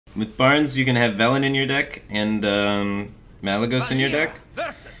With Barnes, you can have Velen in your deck and Malagos in your deck.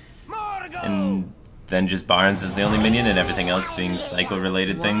 And then just Barnes is the only minion and everything else being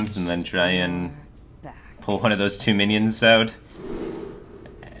cycle-related things, and then try and pull one of those 2 minions out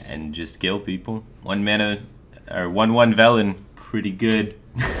and just kill people. 1 mana, or 1/1 Velen, pretty good.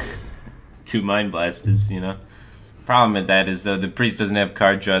 2 Mind Blasters, you know. Problem with that is though the priest doesn't have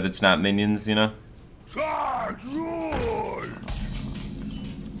card draw that's not minions, you know. Oh,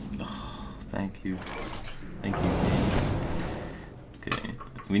 thank you. Thank you. Okay.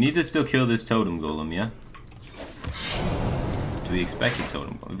 We need to still kill this totem golem, yeah? Do we expect a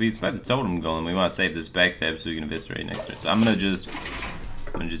totem golem? If we expect a totem golem, we want to save this backstab so we can eviscerate next turn. So I'm gonna just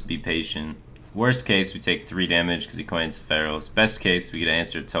be patient. Worst case, we take 3 damage because he coins ferals. Best case, we get to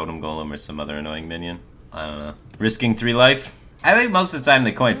answer a totem golem or some other annoying minion. I don't know. Risking 3 life? I think most of the time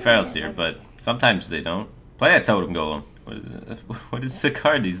they coin ferals here, but sometimes they don't. Play that totem golem. What is the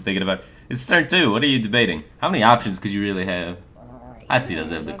card he's thinking about? It's turn 2. What are you debating? How many options could you really have? I see he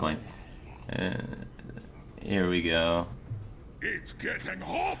doesn't have the coin. Here we go. It's getting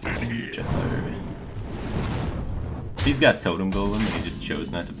hot in here. He's got totem golem and he just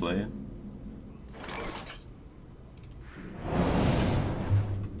chose not to play it.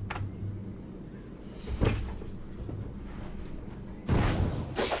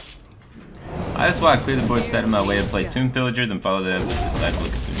 I just want to clear the board, set him my way to play Tomb Pillager, then follow that up with Disciple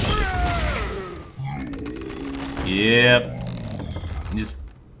of Cthulhu. Yep.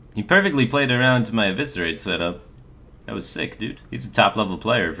 He perfectly played around to my Eviscerate setup. That was sick, dude. He's a top level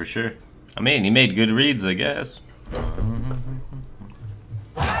player for sure. I mean, he made good reads, I guess. Don't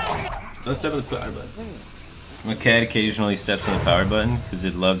step on the power button. My cat occasionally steps on the power button because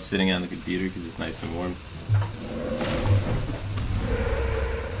it loves sitting on the computer because it's nice and warm.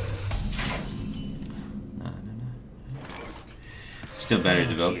 Still better to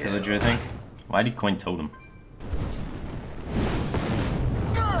develop Pillager, I think. Why'd he coin Totem?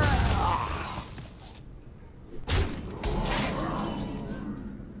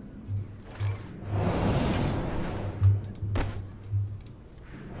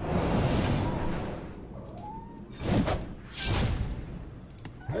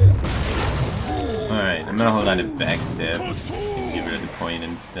 Alright, I'm gonna hold on to Backstab and get rid of the coin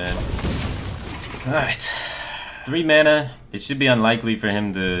instead. Alright. 3 mana. It should be unlikely for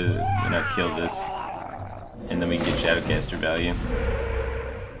him to, you know, kill this. And then we get Shadowcaster value.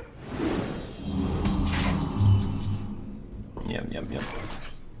 Yep.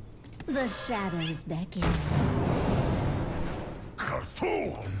 The shadows beckon.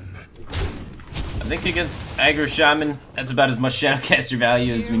 I think against Aggro Shaman, that's about as much Shadowcaster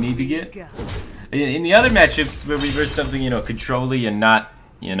value as we need to get. In the other matchups where we verse something, you know, control-y and not,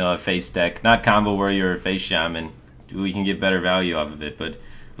 you know, a face deck, not Combo Warrior or Face Shaman, we can get better value off of it. But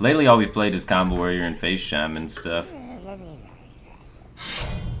lately all we've played is Combo Warrior and Face Shaman stuff.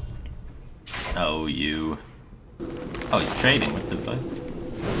 Oh, you. Oh, he's trading. What the fuck?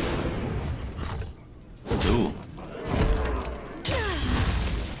 Cool.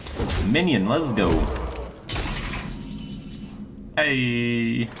 Minion, let's go.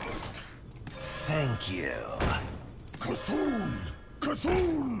 Hey. Thank you. Cthulhu!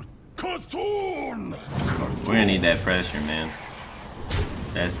 Cthulhu! Cthulhu! We're gonna need that pressure, man.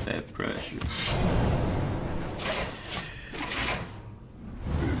 That's that pressure.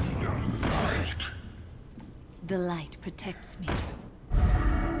 The light protects me.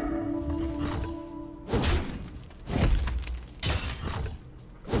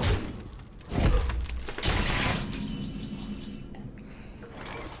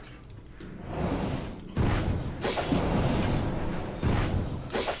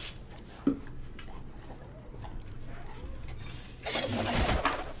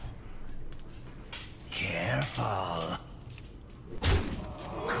 Careful.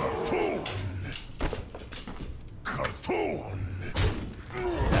 Cthulhu!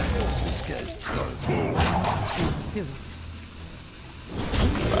 This guy's Cthulhu.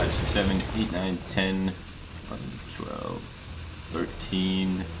 5, 6, 7, 8, 9, 10, 11, 12, 13,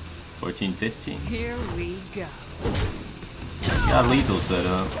 14, 15. Here we go. Got lethal set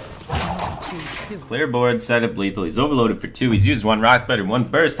up. Clear board, set up lethal. He's overloaded for 2. He's used 1 rock biter, 1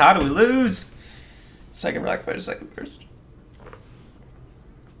 burst. How do we lose? Second rock biter, second burst.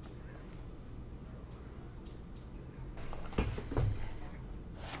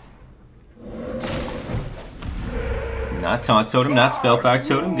 Not taunt totem, not spellpower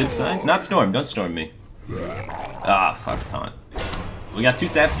totem. Good signs. Not storm. Don't storm me. Ah, fuck taunt. We got 2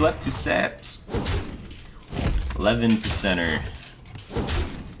 saps left. 2 saps. 11%er.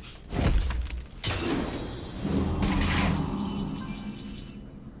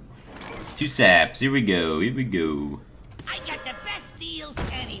 Two saps. Here we go. Here we go. I got the best deals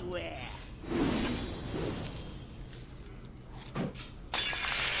anywhere.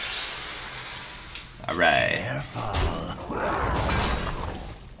 All right.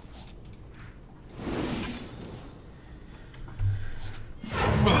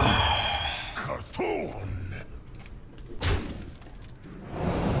 Cthulhu.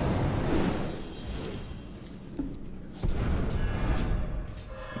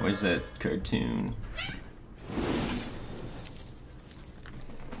 Where's that cartoon?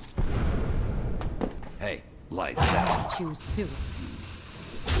 Hey, lights out. Choose soon.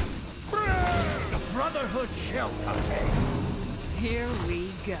 The Brotherhood shall contain. Here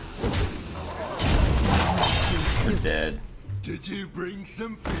we go. We're dead. Did you bring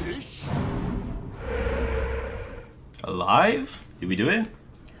some fish? Alive? Did we do it?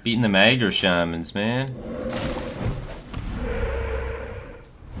 Beating the Magro shamans, man.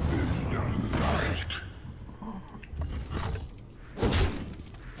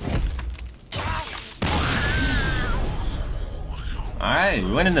 Alright,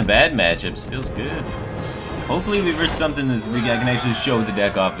 we're winning the bad matchups. Feels good. Hopefully we verse something this week I can actually show the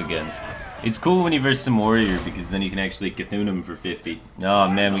deck off against. It's cool when you verse some warrior because then you can actually Cthulhu him for 50. Oh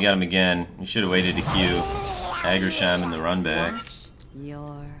man, we got him again. We should have waited to queue. Aggro Sham in the run back.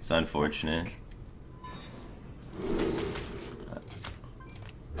 It's unfortunate.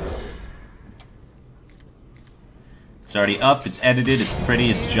 It's already up, it's edited, it's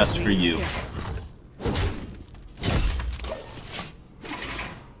pretty, it's just for you.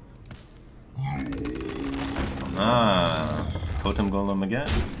 Ah, Totem Golem again.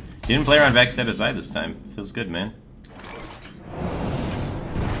 Didn't play around Backstab SI this time. Feels good, man.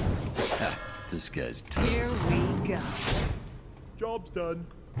 This guy's Here we go. Job's done.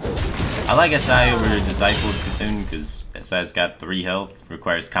 I like SI over Disciple of Cthulhu because SI's got 3 health,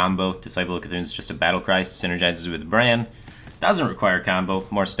 requires combo. Disciple of Cthulhu's just a battle cry, synergizes with Bran. Doesn't require combo,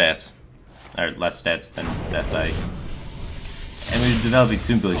 more stats. Or less stats than SI. And we're developing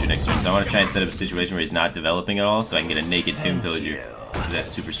Tomb Pillager next turn, so I want to try and set up a situation where he's not developing at all, so I can get a naked Tomb Pillager. That's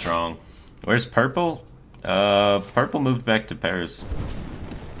super strong. Where's Purple? Purple moved back to Paris.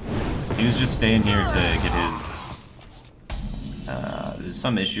 He was just staying here to get his... there's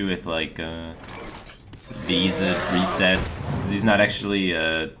some issue with, like, visa reset, because he's not actually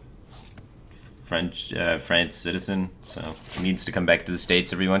a France citizen, so he needs to come back to the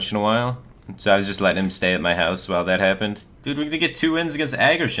States every once in a while. So I was just letting him stay at my house while that happened. Dude, we're gonna get 2 wins against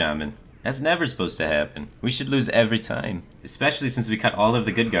Aggro Shaman. That's never supposed to happen. We should lose every time. Especially since we cut all of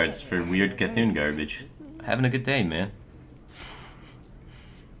the good guards for weird Cthulhu garbage. Having a good day, man.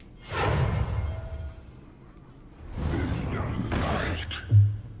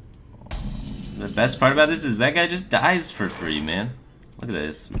 The best part about this is that guy just dies for free, man. Look at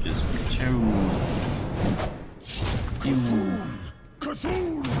this. We just...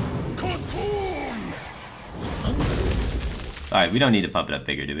 Alright, we don't need to pump it up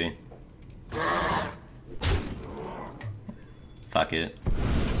bigger, do we? Fuck it.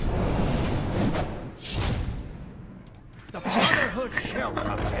 The Brotherhood shall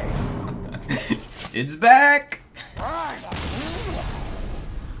contain. It's back!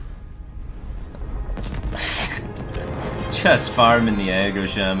 Just farming the Aggro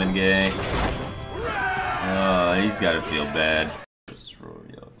Shaman guy. Oh, he's gotta feel bad.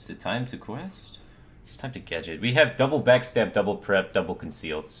 Is it time to quest? It's time to gadget. We have double backstab, double prep, double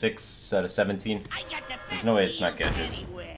conceal. 6 out of 17. There's no way it's not gadget. Anywhere.